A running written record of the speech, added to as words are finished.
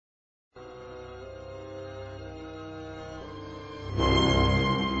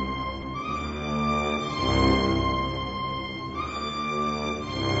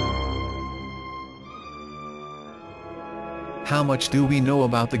How much do we know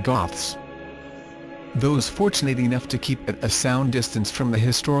about the Goths? Those fortunate enough to keep at a sound distance from the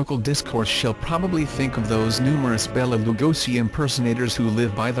historical discourse shall probably think of those numerous Bela Lugosi impersonators who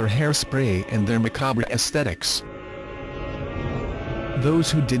live by their hairspray and their macabre aesthetics.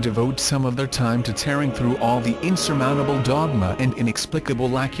 Those who did devote some of their time to tearing through all the insurmountable dogma and inexplicable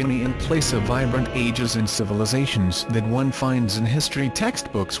lacunae in place of vibrant ages and civilizations that one finds in history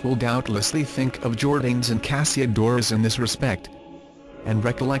textbooks will doubtlessly think of Jordanes and Cassiodorus in this respect, and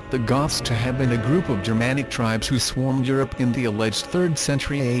recollect the Goths to have been a group of Germanic tribes who swarmed Europe in the alleged 3rd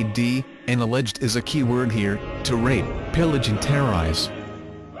century AD, and alleged is a key word here, to rape, pillage and terrorize.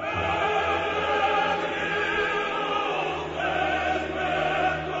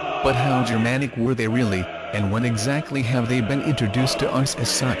 But how Germanic were they really, and when exactly have they been introduced to us as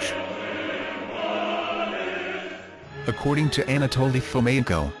such? According to Anatoly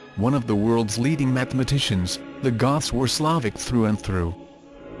Fomenko, one of the world's leading mathematicians, the Goths were Slavic through and through.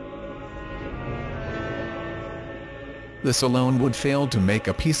 This alone would fail to make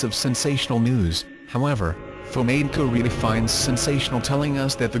a piece of sensational news. However, Fomenko redefines sensational, telling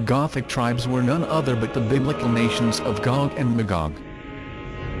us that the Gothic tribes were none other but the biblical nations of Gog and Magog.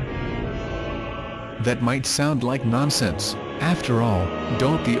 That might sound like nonsense. After all,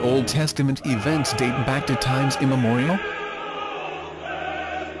 don't the Old Testament events date back to times immemorial?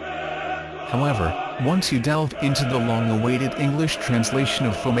 However, once you delve into the long-awaited English translation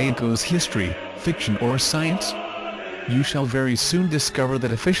of Fomenko's history, fiction or science, you shall very soon discover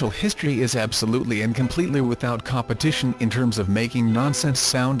that official history is absolutely and completely without competition in terms of making nonsense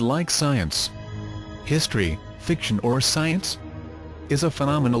sound like science. History, fiction or science, is a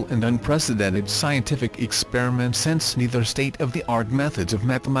phenomenal and unprecedented scientific experiment, since neither state-of-the-art methods of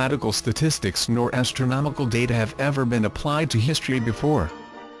mathematical statistics nor astronomical data have ever been applied to history before.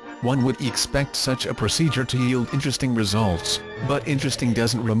 One would expect such a procedure to yield interesting results, but interesting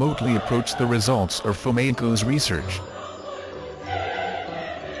doesn't remotely approach the results of Fomenko's research.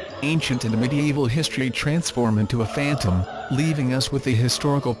 Ancient and medieval history transform into a phantom, leaving us with the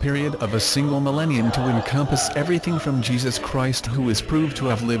historical period of a single millennium to encompass everything from Jesus Christ, who is proved to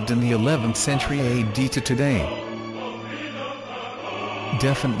have lived in the 11th century AD, to today.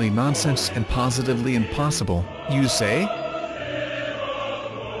 Definitely nonsense and positively impossible, you say?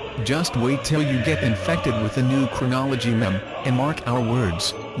 Just wait till you get infected with the new chronology meme, and mark our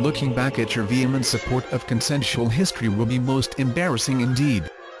words, looking back at your vehement support of consensual history will be most embarrassing indeed.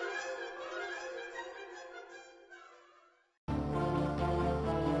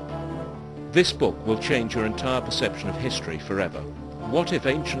 This book will change your entire perception of history forever. What if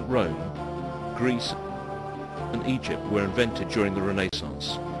ancient Rome, Greece and Egypt were invented during the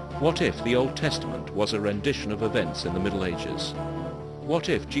Renaissance? What if the Old Testament was a rendition of events in the Middle Ages? What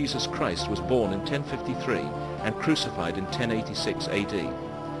if Jesus Christ was born in 1053 and crucified in 1086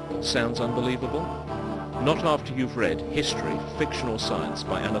 AD? Sounds unbelievable? Not after you've read History, Fiction or Science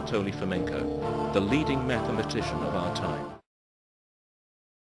by Anatoly Fomenko, the leading mathematician of our time.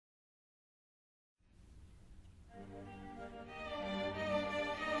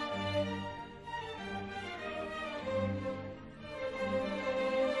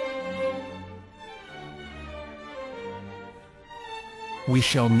 We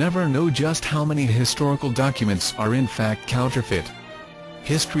shall never know just how many historical documents are in fact counterfeit.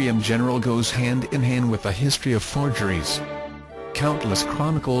 History in general goes hand in hand with a history of forgeries. Countless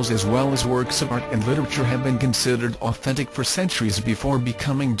chronicles as well as works of art and literature have been considered authentic for centuries before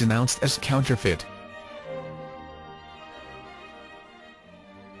becoming denounced as counterfeit.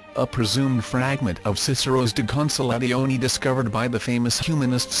 A presumed fragment of Cicero's De Consolatione discovered by the famous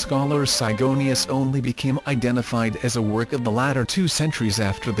humanist scholar Sigonius only became identified as a work of the latter 2 centuries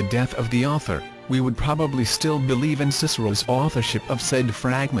after the death of the author. We would probably still believe in Cicero's authorship of said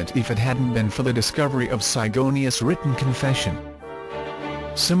fragment if it hadn't been for the discovery of Sigonius' written confession.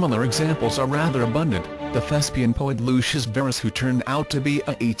 Similar examples are rather abundant. The Thespian poet Lucius Verus, who turned out to be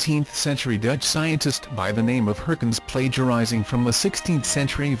a 18th century Dutch scientist by the name of Herkens, plagiarizing from the 16th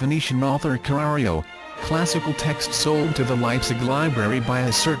century Venetian author Carrario, classical text sold to the Leipzig library by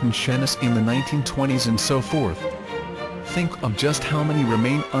a certain Schenes in the 1920s and so forth. Think of just how many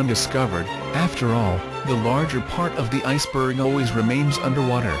remain undiscovered. After all, the larger part of the iceberg always remains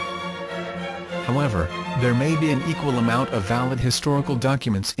underwater. However, there may be an equal amount of valid historical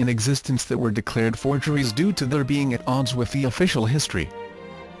documents in existence that were declared forgeries due to their being at odds with the official history.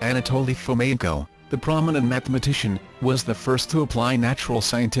 Anatoly Fomenko, the prominent mathematician, was the first to apply natural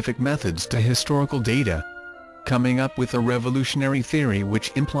scientific methods to historical data, coming up with a revolutionary theory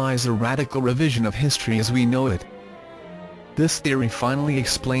which implies a radical revision of history as we know it. This theory finally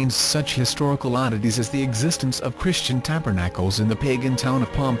explains such historical oddities as the existence of Christian tabernacles in the pagan town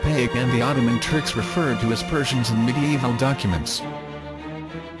of Pompeii and the Ottoman Turks referred to as Persians in medieval documents.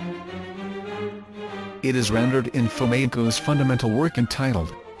 It is rendered in Fomenko's fundamental work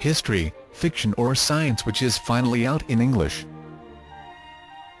entitled, History, Fiction or Science, which is finally out in English.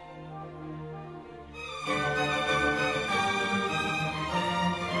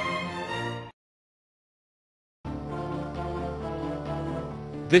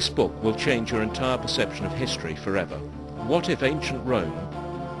 This book will change your entire perception of history forever. What if ancient Rome,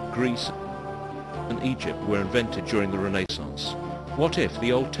 Greece and Egypt were invented during the Renaissance? What if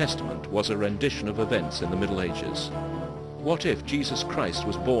the Old Testament was a rendition of events in the Middle Ages? What if Jesus Christ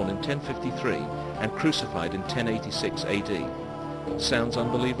was born in 1053 and crucified in 1086 AD? Sounds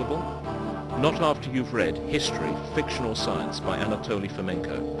unbelievable? Not after you've read History, Fiction or Science by Anatoly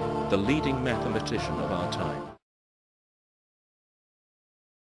Fomenko, the leading mathematician of our time.